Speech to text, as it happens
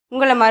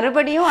உங்களை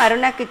மறுபடியும்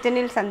அருணா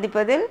கிச்சனில்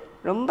சந்திப்பதில்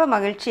ரொம்ப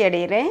மகிழ்ச்சி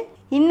அடைகிறேன்.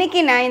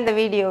 இன்றைக்கி நான் இந்த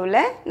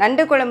வீடியோவில்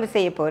நண்டு குழம்பு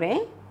செய்ய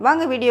போகிறேன்.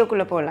 வாங்க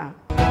வீடியோக்குள்ளே போகலாம்.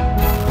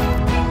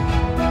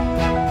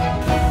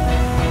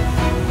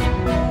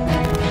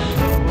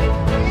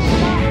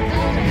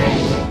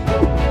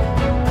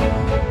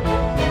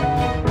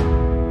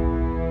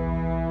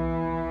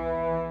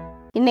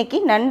 இன்னைக்கு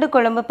நண்டு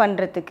குழம்பு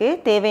பண்ணுறதுக்கு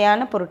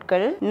தேவையான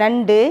பொருட்கள்: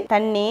 நண்டு,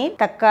 தண்ணீர்,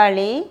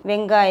 தக்காளி,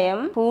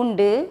 வெங்காயம்,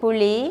 பூண்டு,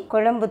 புளி,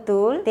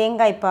 குழம்புத்தூள்,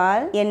 தேங்காய்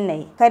பால்,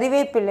 எண்ணெய்,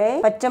 கறிவேப்பிலை,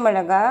 பச்சை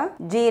மிளகாய்,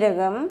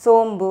 ஜீரகம்,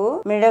 சோம்பு,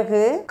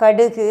 மிளகு,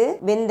 கடுகு,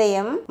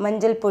 வெந்தயம்,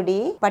 மஞ்சள்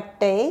பொடி,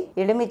 பட்டை,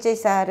 எலுமிச்சை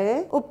சாறு,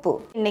 உப்பு.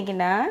 இன்னைக்கு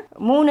நான்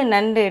 3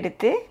 நண்டு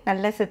எடுத்து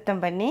நல்லா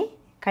சுத்தம் பண்ணி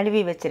கழுவி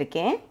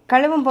வச்சுருக்கேன்.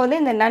 கழுவும் போது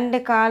இந்த நண்டு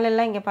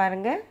காலெல்லாம் இங்கே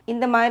பாருங்கள்,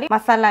 இந்த மாதிரி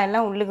மசாலா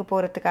எல்லாம் உள்ளுக்கு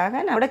போகிறதுக்காக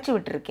நான் உடைச்சி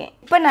விட்டுருக்கேன்.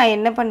 இப்போ நான்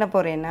என்ன பண்ண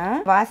போகிறேன்னா,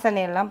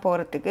 வாசனையெல்லாம்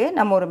போகிறதுக்கு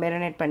நம்ம ஒரு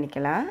மெரினேட்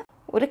பண்ணிக்கலாம்.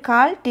 ஒரு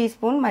 1/4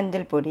 டீஸ்பூன்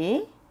மஞ்சள் பொடி,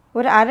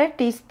 ஒரு 1/2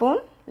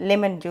 டீஸ்பூன்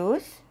லெமன்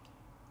ஜூஸ்,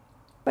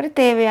 ஒரு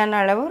தேவையான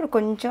அளவு ஒரு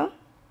கொஞ்சம்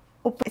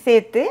உப்பு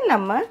சேர்த்து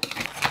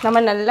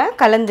நம்ம நல்லா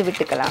கலந்து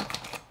விட்டுக்கலாம்.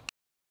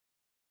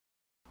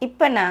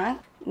 இப்போ நான்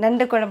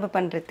நண்டு குழம்பு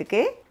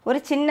பண்ணுறதுக்கு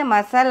ஒரு சின்ன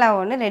மசாலா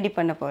ஒன்று ரெடி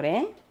பண்ண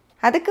போகிறேன்.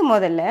 அதுக்கு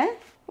முதல்ல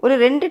ஒரு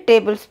 2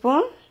 டேபிள்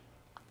ஸ்பூன்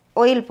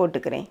ஆயில்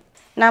போட்டுக்கிறேன்.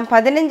 நான்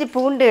 15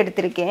 பூண்டு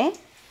எடுத்திருக்கேன்.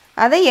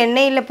 அதை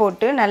எண்ணெயில்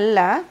போட்டு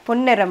நல்லா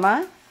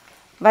பொன்னிறமாக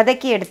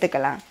வதக்கி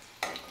எடுத்துக்கலாம்.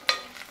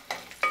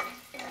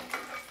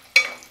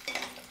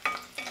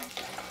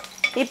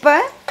 இப்போ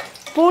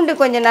பூண்டு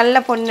கொஞ்சம்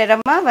நல்லா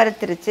பொன்னிறமாக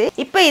வறுத்துருச்சு.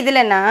 இப்போ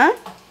இதில் நான்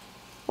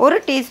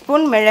 1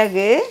 டீஸ்பூன்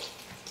மிளகு,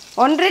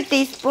 1/2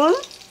 டீஸ்பூன்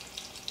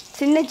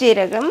சின்ன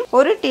ஜீரகம்,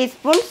 1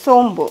 டீஸ்பூன்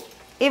சோம்பு,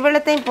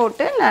 இவ்வளோத்தையும்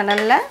போட்டு நான்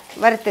நல்லா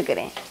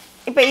வறுத்துக்கிறேன்.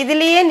 இப்போ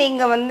இதுலேயே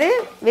நீங்கள்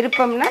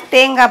விருப்பம்னா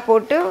தேங்காய்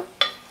போட்டு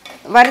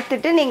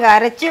வறுத்துட்டு நீங்கள்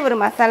அரைச்சி ஒரு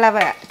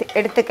மசாலாவை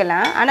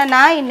எடுத்துக்கலாம். ஆனால்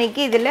நான்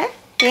இன்றைக்கி இதில்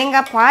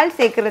தேங்காய் பால்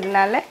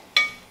சேர்க்குறதுனால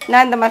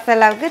நான் இந்த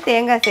மசாலாவுக்கு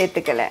தேங்காய்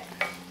சேர்த்துக்கலை.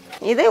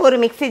 இதை ஒரு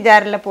மிக்ஸி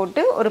ஜாரில்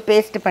போட்டு ஒரு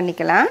பேஸ்ட்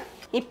பண்ணிக்கலாம்.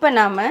 இப்போ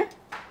நாம்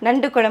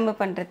நண்டு குழம்பு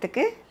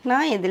பண்ணுறதுக்கு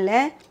நான் இதில்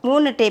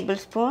 3 டேபிள்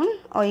ஸ்பூன்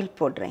ஆயில்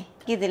போடுறேன்.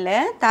 இதில்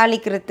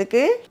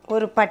தாளிக்கிறதுக்கு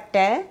ஒரு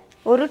பட்டை,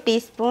 1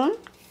 டீஸ்பூன்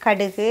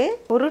கடுகு,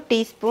 1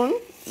 டீஸ்பூன்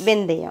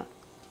வெந்தயம்,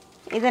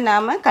 இதை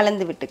நாம்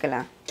கலந்து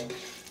விட்டுக்கலாம்.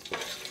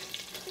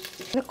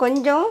 இது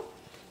கொஞ்சம்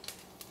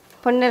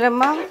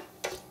பொன்னிறமாக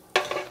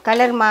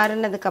கலர்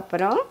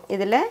மாறினதுக்கப்புறம்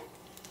இதில்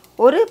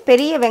ஒரு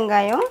பெரிய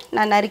வெங்காயம்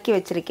நான் நறுக்கி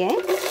வச்சுருக்கேன்,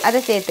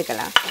 அதை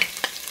சேர்த்துக்கலாம்.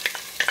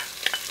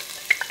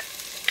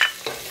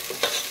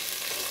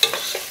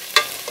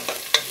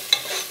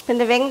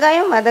 இந்த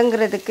வெங்காயம்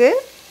வதங்கிறதுக்கு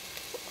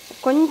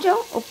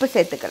கொஞ்சம் உப்பு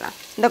சேர்த்துக்கலாம்.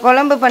 இந்த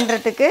குழம்பு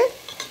பண்ணுறதுக்கு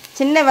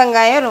சின்ன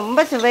வெங்காயம் ரொம்ப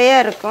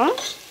சுவையாக இருக்கும்.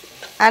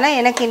 ஆனால்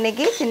எனக்கு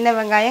இன்றைக்கி சின்ன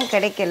வெங்காயம்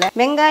கிடைக்கல.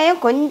 வெங்காயம்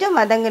கொஞ்சம்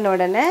வதங்கின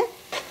உடனே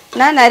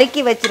நான்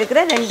நறுக்கி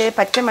வச்சுருக்கிற 2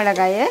 பச்சை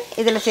மிளகாயை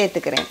இதில்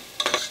சேர்த்துக்கிறேன்.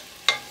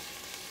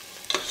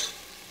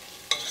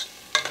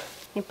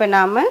 இப்போ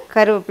நாம்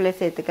கருவேப்பிலை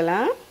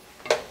சேர்த்துக்கலாம்.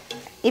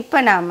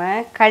 இப்போ நாம்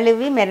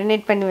கழுவி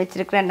மெரினேட் பண்ணி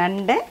வச்சுருக்கிற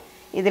நண்டை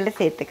இதில்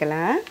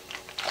சேர்த்துக்கலாம்.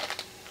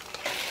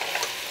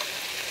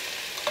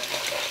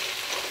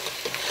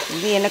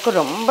 இது எனக்கு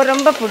ரொம்ப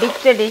ரொம்ப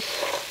பிடிச்ச டிஷ்.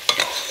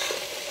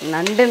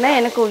 நண்டுன்னா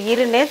எனக்கு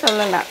உயிர்னே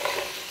சொல்லலாம்.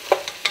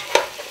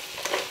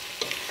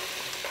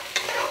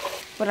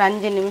 ஒரு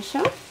 5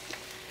 நிமிஷம்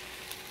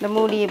இந்த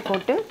மூடியை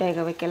போட்டு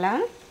வேக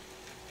வைக்கலாம்.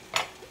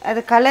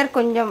 அது கலர்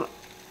கொஞ்சம்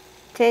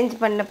சேஞ்ச்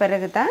பண்ண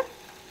பிறகு தான்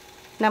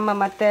நம்ம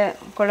மற்ற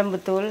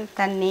குழம்புத்தூள்,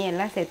 தண்ணி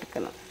எல்லாம்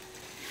சேர்த்துக்கணும்.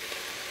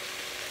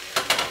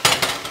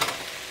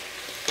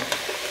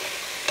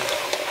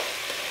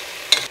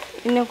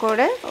 இன்னும்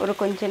கூட ஒரு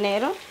கொஞ்ச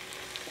நேரம்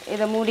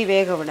இதை மூடி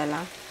வேக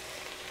விடலாம்.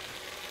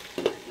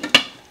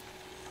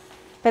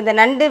 இப்போ இந்த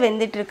நண்டு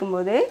வெந்துட்டு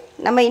இருக்கும்போது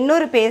நம்ம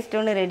இன்னொரு பேஸ்ட்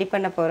ஒன்று ரெடி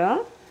பண்ண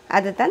போகிறோம்.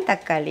 அதுதான்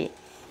தக்காளி.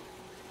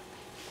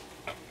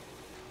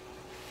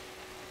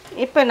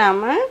 இப்போ நாம்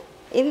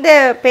இந்த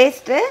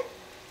பேஸ்ட்டை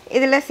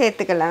இதில்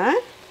சேர்த்துக்கலாம்.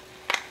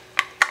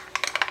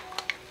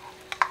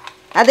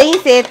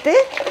 அதையும் சேர்த்து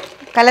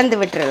கலந்து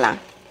விட்டுறலாம்.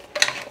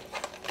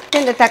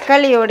 இந்த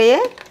தக்காளியோடைய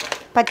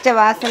பச்சை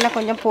வாசனை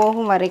கொஞ்சம்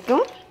போகும்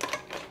வரைக்கும்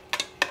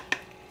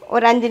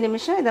ஒரு 5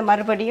 நிமிஷம் இதை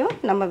மறுபடியும்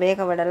நம்ம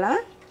வேக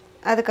விடலாம்.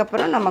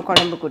 அதுக்கப்புறம் நம்ம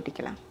குழம்பு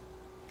கூட்டிக்கலாம்.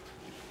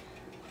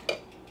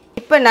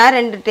 இப்போ நான்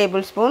 2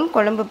 டேபிள் ஸ்பூன்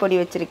குழம்பு பொடி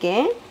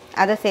வச்சுருக்கேன்,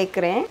 அதை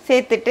சேர்க்குறேன்.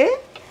 சேர்த்துட்டு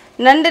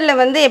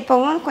நண்டில்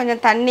எப்போவும்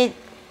கொஞ்சம் தண்ணி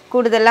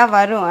கூடுதலாக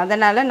வரும்.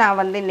 அதனால்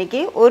நான்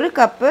இன்றைக்கி 1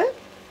 கப்பு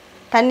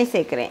தண்ணி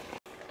சேர்க்குறேன்.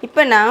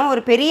 இப்போ நான்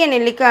ஒரு பெரிய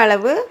நெல்லிக்காய்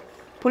அளவு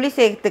புளி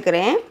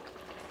சேர்த்துக்கிறேன்.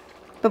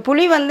 இப்போ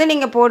புளி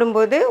நீங்கள்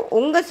போடும்போது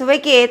உங்கள்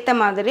சுவைக்கு ஏற்ற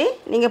மாதிரி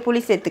நீங்கள்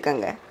புளி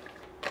சேர்த்துக்கங்க.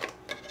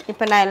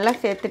 இப்போ நான்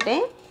எல்லாம்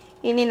சேர்த்துட்டேன்.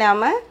 இனி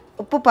நாம்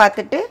உப்பு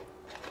பார்த்துட்டு,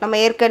 நம்ம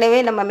ஏற்கனவே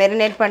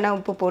மெரினேட் பண்ண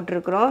உப்பு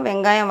போட்டிருக்கிறோம்.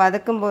 வெங்காயம்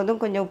வதக்கும் போதும்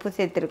கொஞ்சம் உப்பு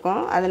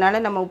சேர்த்துருக்கோம்.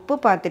 அதனால் நம்ம உப்பு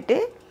பார்த்துட்டு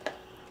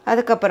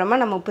அதுக்கப்புறமா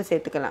நம்ம உப்பு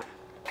சேர்த்துக்கலாம்.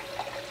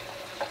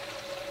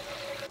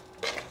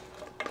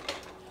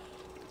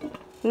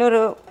 இன்னொரு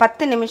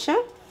 10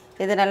 நிமிஷம்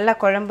இது நல்லா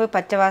குழம்பு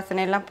பச்சை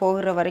வாசனை எல்லாம்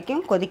போகிற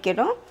வரைக்கும்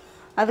கொதிக்கணும்.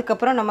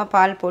 அதுக்கப்புறம் நம்ம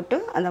பால் போட்டு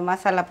அந்த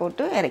மசாலா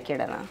போட்டு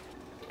இறக்கிடலாம்.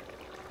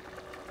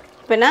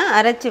 இப்போ நான்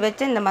அரைச்சி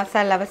வச்சு இந்த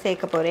மசாலாவை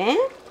சேர்க்க போகிறேன்.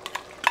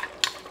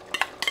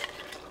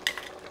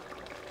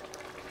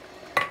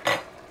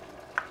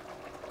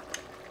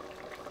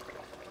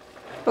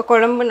 இப்போ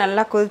குழம்பு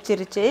நல்லா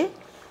கொதிச்சிருச்சு.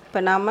 இப்போ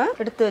நாம்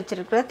எடுத்து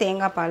வச்சுருக்கிற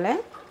தேங்காய் பாலை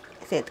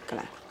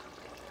சேர்த்துக்கலாம்.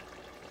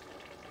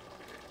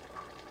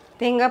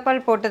 தேங்காய்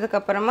பால்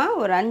போட்டதுக்கப்புறமா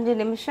ஒரு 5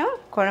 நிமிஷம்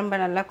குழம்பை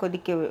நல்லா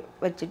கொதிக்க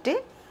வச்சுட்டு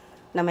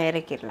நம்ம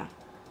இறக்கிடலாம்.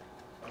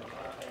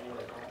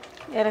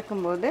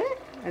 இறக்கும்போது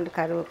 2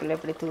 கருவேப்பிலை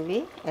இப்படி தூவி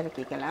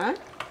இறக்கிக்கலாம்.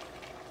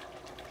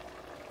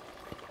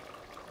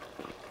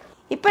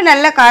 இப்போ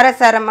நல்ல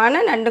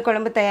காரசாரமான நண்டு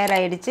குழம்பு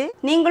தயாராகிடுச்சு.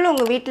 நீங்களும்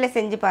உங்கள் வீட்டில்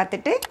செஞ்சு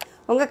பார்த்துட்டு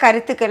உங்கள்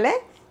கருத்துக்களை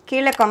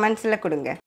கீழே கமெண்ட்ஸில் கொடுங்க.